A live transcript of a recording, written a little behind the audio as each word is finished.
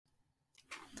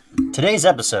Today's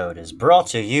episode is brought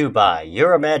to you by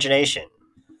your imagination.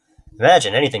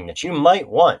 Imagine anything that you might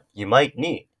want, you might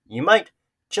need, you might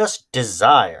just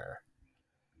desire.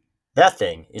 That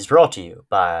thing is brought to you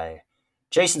by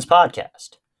Jason's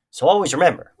podcast. So always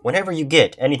remember, whenever you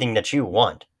get anything that you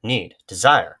want, need,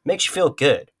 desire, makes you feel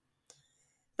good.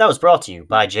 That was brought to you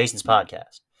by Jason's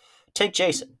podcast. Take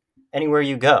Jason anywhere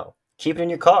you go. Keep it in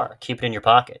your car, keep it in your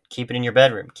pocket, keep it in your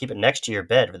bedroom, keep it next to your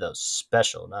bed for those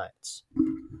special nights.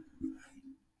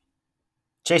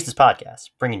 Jason's podcast,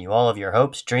 bringing you all of your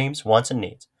hopes, dreams, wants, and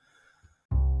needs.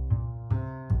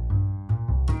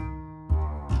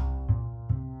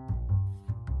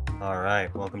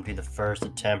 Alright, welcome to the first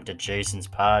attempt at Jason's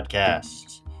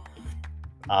podcast.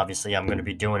 Obviously, I'm going to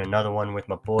be doing another one with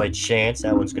my boy Chance.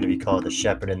 That one's going to be called The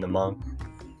Shepherd and the Monk.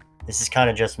 This is kind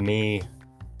of just me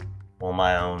on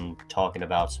my own talking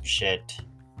about some shit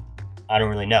I don't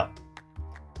really know.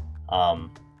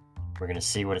 We're going to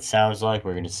see what it sounds like.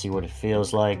 We're going to see what it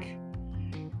feels like.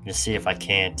 We're going to see if I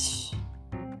can't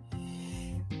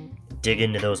dig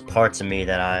into those parts of me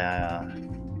that I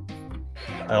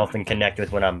often connect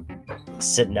with when I'm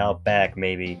sitting out back,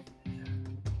 maybe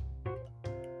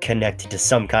connected to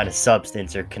some kind of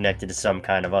substance or connected to some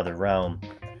kind of other realm.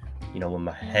 You know, when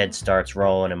my head starts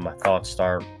rolling and my thoughts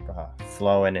start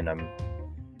flowing and I'm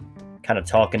kind of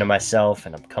talking to myself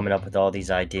and I'm coming up with all these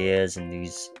ideas and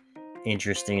these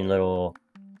interesting little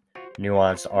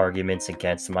nuanced arguments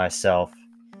against myself.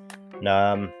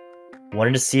 Now,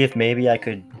 wanted to see if maybe I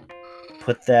could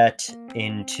put that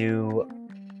into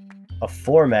a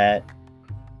format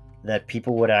that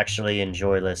people would actually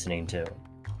enjoy listening to.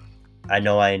 I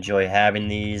know I enjoy having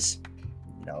these,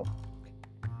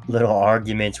 little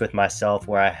arguments with myself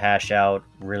where I hash out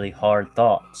really hard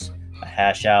thoughts. I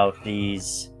hash out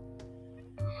these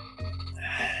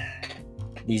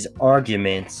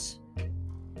arguments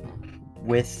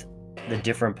with the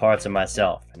different parts of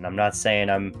myself. And I'm not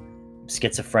saying I'm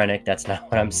schizophrenic. That's not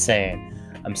what I'm saying.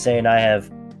 I'm saying I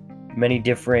have many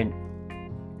different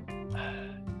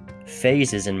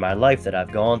phases in my life that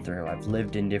I've gone through. I've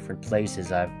lived in different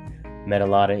places. I've met a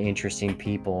lot of interesting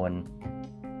people, and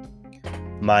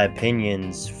my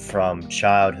opinions from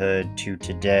childhood to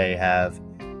today have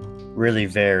really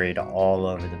varied all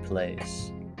over the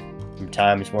place. From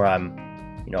times where I'm,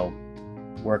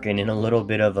 working in a little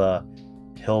bit of a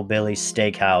hillbilly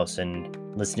steakhouse and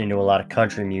listening to a lot of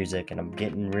country music, and I'm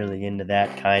getting really into that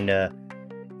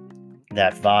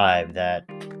vibe, that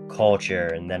culture.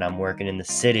 And then I'm working in the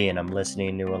city and I'm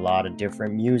listening to a lot of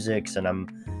different musics, and I'm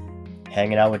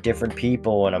hanging out with different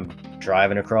people, and I'm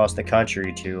driving across the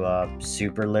country to a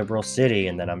super liberal city,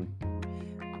 and then I'm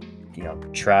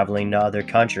traveling to other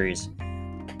countries,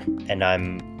 and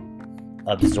I'm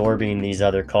absorbing these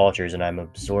other cultures, and I'm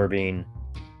absorbing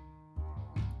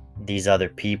these other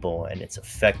people, and it's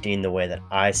affecting the way that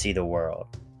I see the world.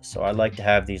 So I like to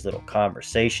have these little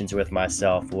conversations with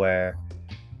myself where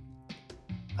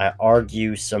I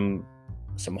argue some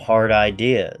hard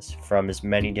ideas from as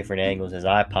many different angles as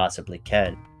I possibly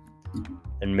can.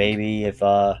 And maybe if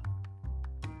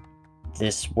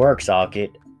this works, I'll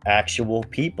get actual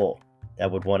people that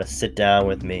would want to sit down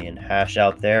with me and hash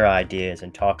out their ideas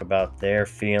and talk about their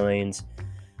feelings,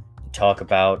 and talk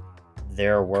about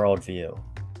their worldview.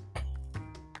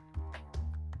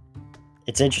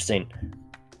 It's interesting.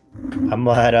 I'm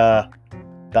at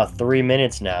about 3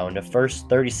 minutes now, and the first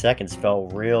 30 seconds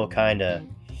felt real kind of...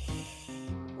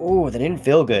 Ooh, that didn't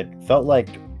feel good. Felt like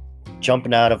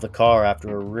jumping out of the car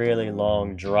after a really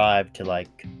long drive to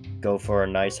go for a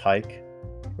nice hike.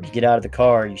 When you get out of the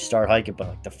car, you start hiking,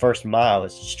 but the first mile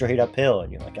is straight uphill,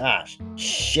 and you're like,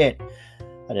 shit,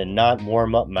 I did not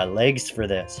warm up my legs for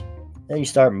this. Then you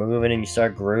start moving and you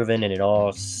start grooving, and it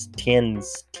all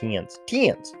tends.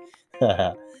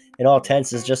 It all tends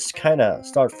to just kind of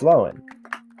start flowing.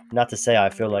 Not to say I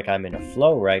feel like I'm in a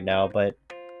flow right now, but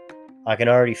I can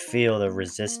already feel the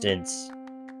resistance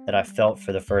that I felt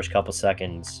for the first couple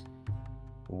seconds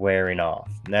wearing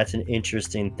off. And that's an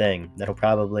interesting thing. That'll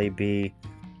probably be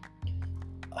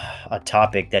a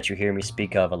topic that you hear me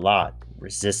speak of a lot.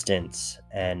 Resistance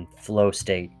and flow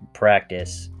state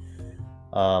practice.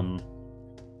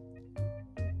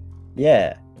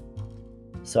 Yeah.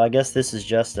 So I guess this is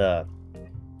just a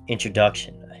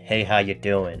introduction. Hey, how you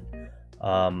doing?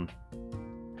 I'm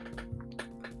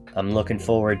looking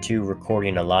forward to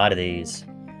recording a lot of these.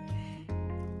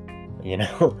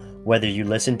 Whether you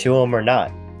listen to them or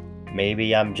not.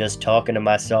 Maybe I'm just talking to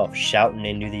myself, shouting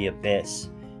into the abyss.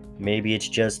 Maybe it's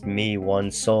just me,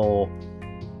 one soul,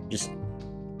 just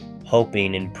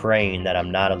hoping and praying that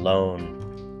I'm not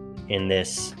alone in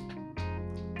this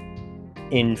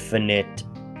infinite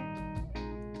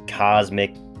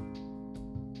cosmic,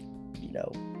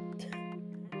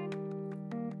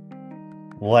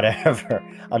 whatever.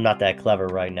 I'm not that clever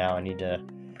right now. I need to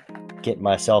get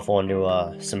myself onto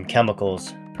some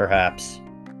chemicals, perhaps.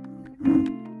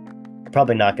 I'm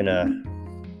probably not going to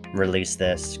release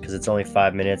this because it's only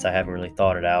 5 minutes. I haven't really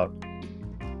thought it out.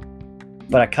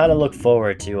 But I kind of look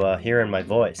forward to hearing my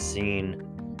voice, seeing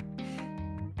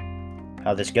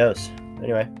how this goes.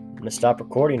 Anyway, I'm going to stop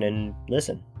recording and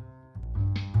listen.